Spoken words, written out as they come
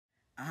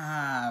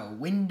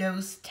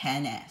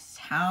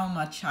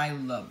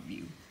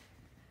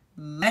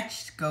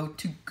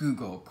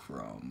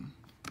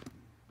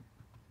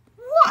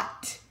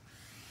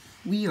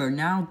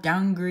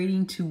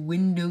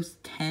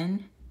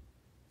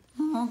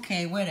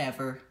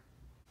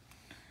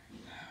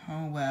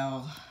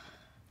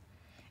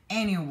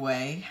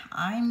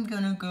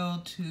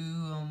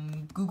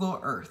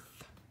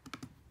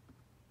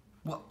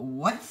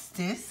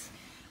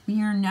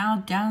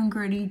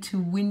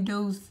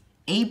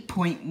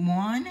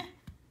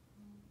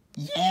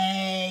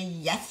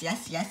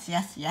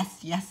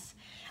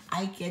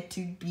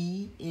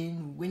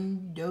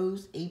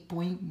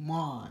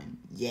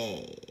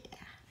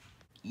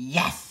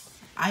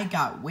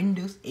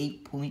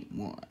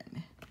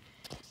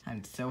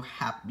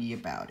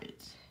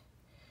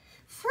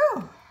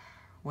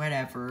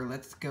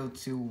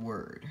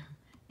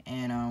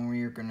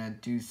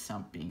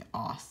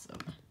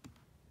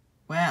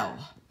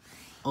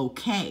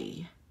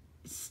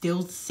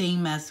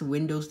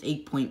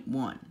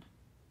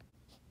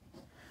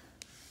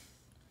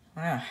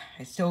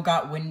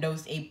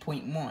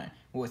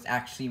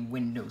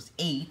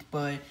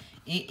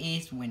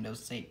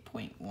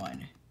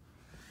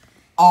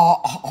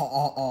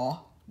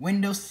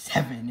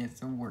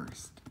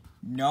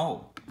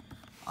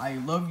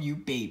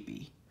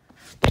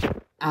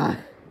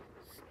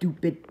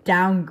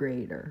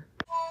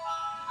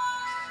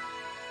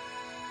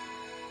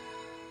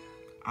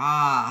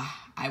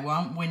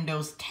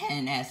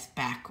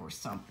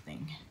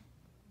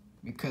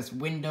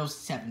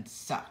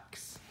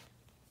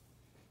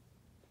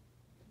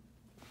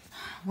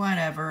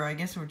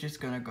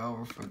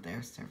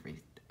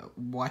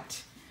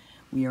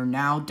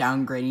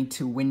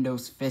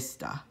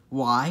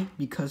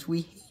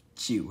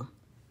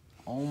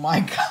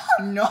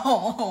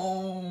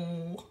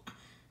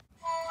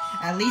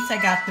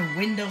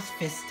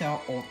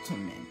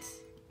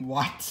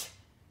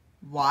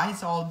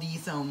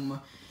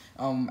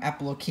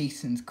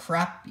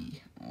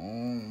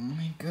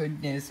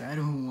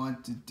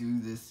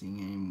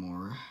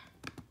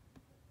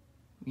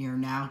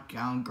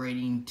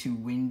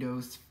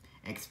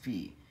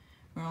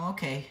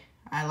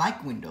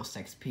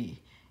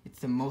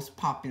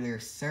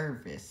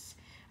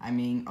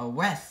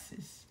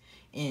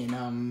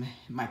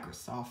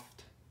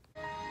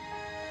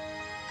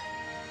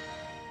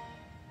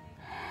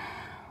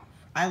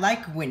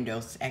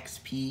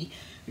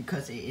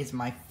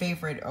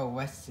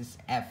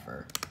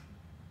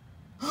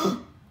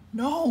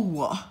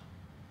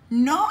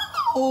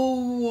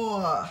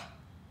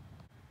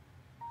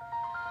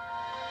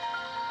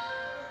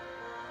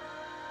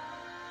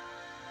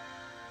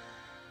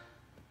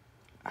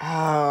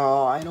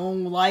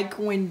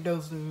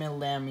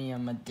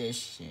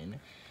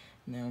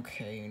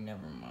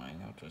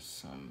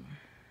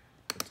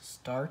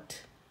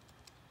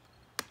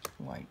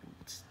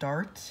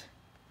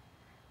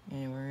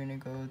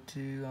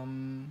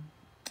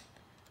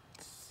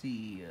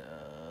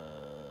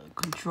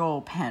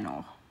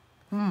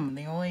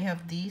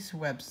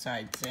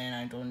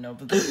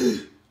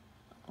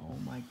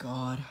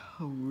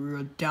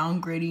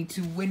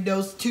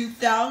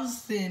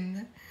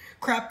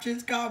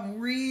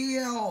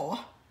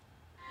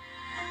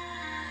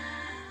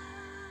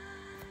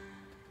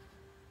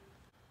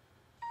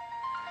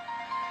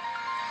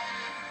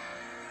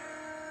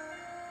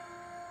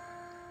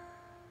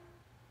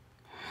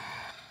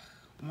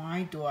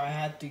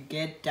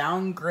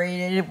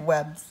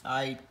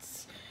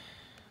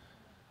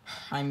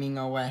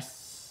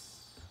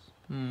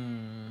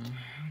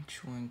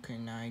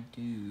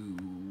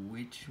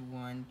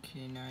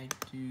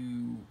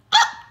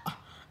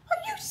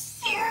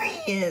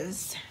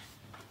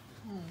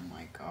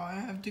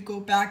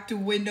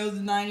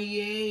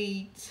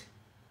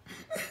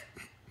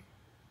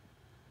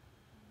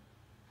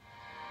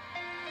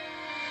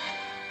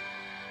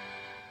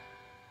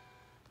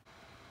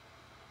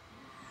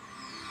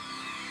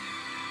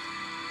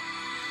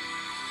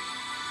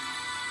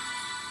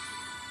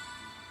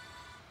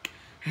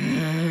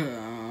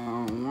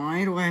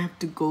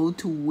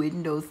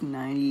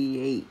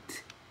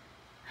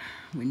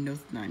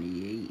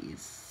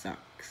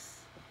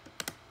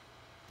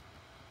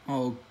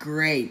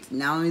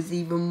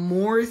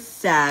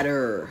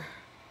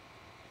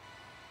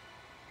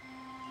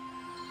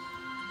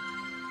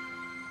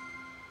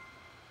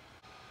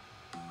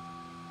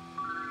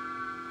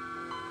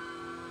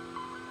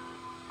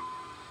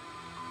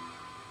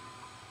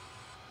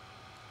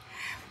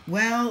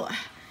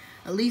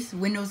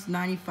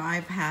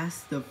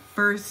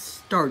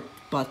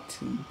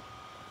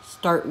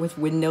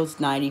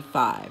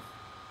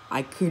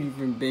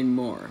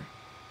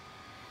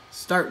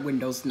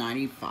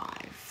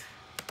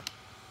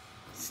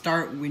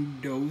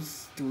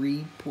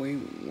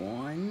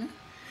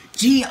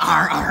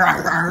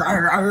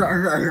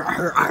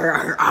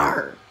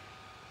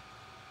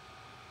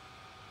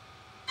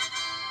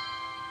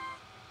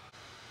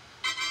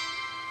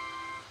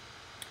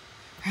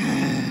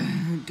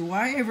Do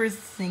I ever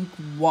think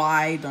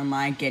why am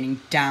I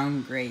getting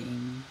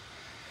downgrading?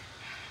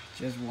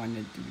 Just want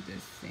to do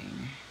this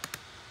thing.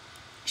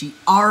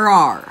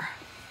 GRR.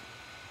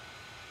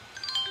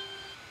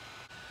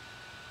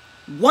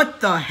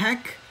 What the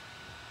heck?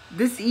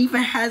 This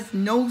even has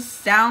no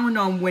sound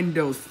on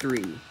Windows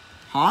 3.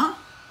 Huh?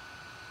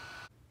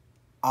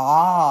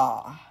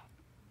 Ah.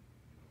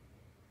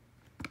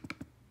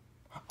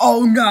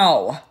 Oh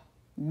no!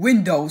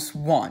 Windows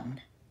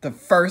 1. The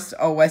first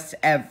OS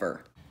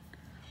ever.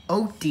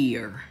 Oh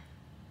dear.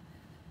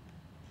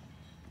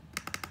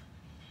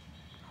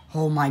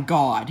 Oh my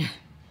god.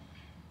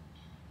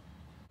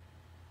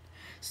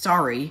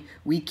 Sorry,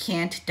 we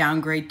can't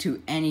downgrade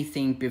to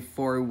anything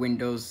before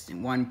Windows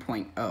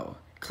 1.0.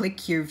 Click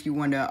here if you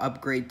want to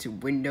upgrade to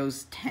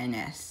Windows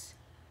 10s.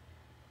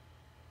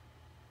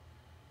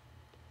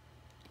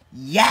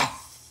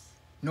 Yes!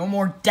 No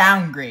more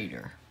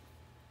downgrader.